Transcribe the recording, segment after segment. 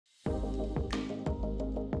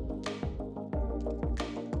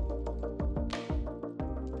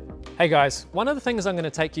Hey guys, one of the things I'm going to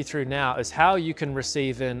take you through now is how you can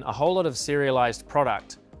receive in a whole lot of serialized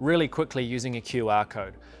product really quickly using a QR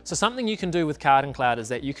code. So something you can do with CartonCloud is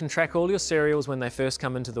that you can track all your cereals when they first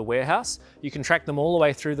come into the warehouse, you can track them all the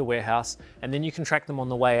way through the warehouse, and then you can track them on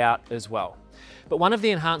the way out as well. But one of the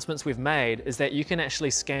enhancements we've made is that you can actually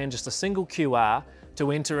scan just a single QR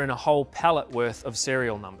to enter in a whole pallet worth of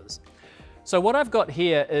serial numbers. So what I've got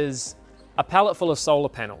here is a pallet full of solar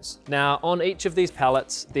panels. Now on each of these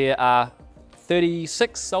pallets there are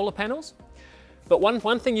 36 solar panels. But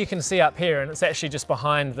one thing you can see up here, and it's actually just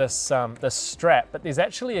behind this, this strap, but there's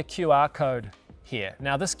actually a QR code here.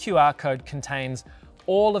 Now this QR code contains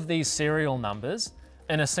all of these serial numbers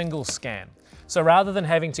in a single scan. So rather than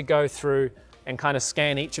having to go through and kind of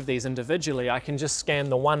scan each of these individually, I can just scan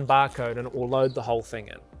the one barcode and it will load the whole thing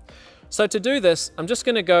in. So to do this, I'm just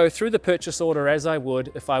going to go through the purchase order as I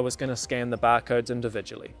would if I was going to scan the barcodes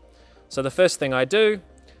individually. So the first thing I do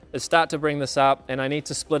is start to bring this up, and I need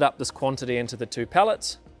to split up this quantity into the two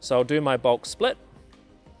pallets. So I'll do my bulk split.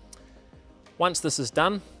 Once this is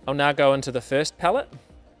done, I'll now go into the first pallet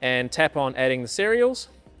and tap on adding the cereals.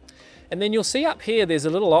 And then you'll see up here there's a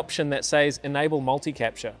little option that says enable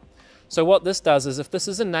multicapture. So what this does is if this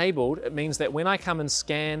is enabled, it means that when I come and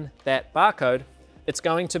scan that barcode, it's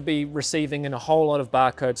going to be receiving in a whole lot of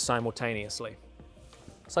barcodes simultaneously.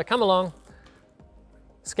 So I come along,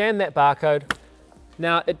 scan that barcode.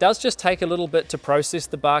 Now it does just take a little bit to process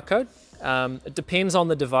the barcode. It depends on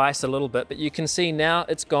the device a little bit, but you can see now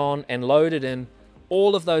it's gone and loaded in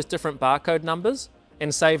all of those different barcode numbers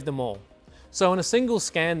and saved them all. So in a single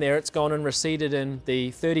scan there, it's gone and received in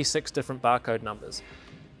the 36 different barcode numbers.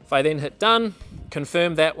 If I then hit done,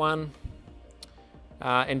 confirm that one,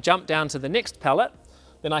 and jump down to the next pallet,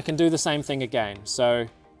 then I can do the same thing again. So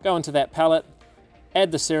go into that pallet,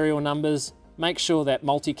 add the serial numbers, make sure that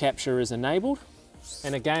multi-capture is enabled,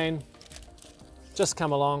 and again, just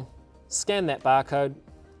come along, scan that barcode,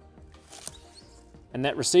 and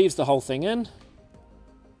that receives the whole thing in.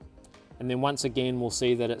 And then once again, we'll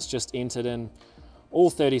see that it's just entered in all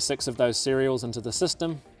 36 of those cereals into the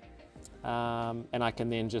system, and I can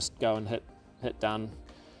then just go and hit done.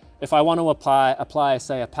 If I want to apply,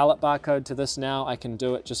 say, a pallet barcode to this now, I can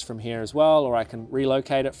do it just from here as well, or I can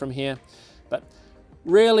relocate it from here. But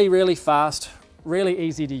really, really fast, really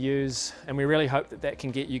easy to use, and we really hope that that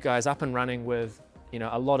can get you guys up and running with,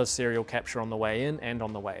 a lot of serial capture on the way in and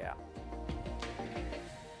on the way out.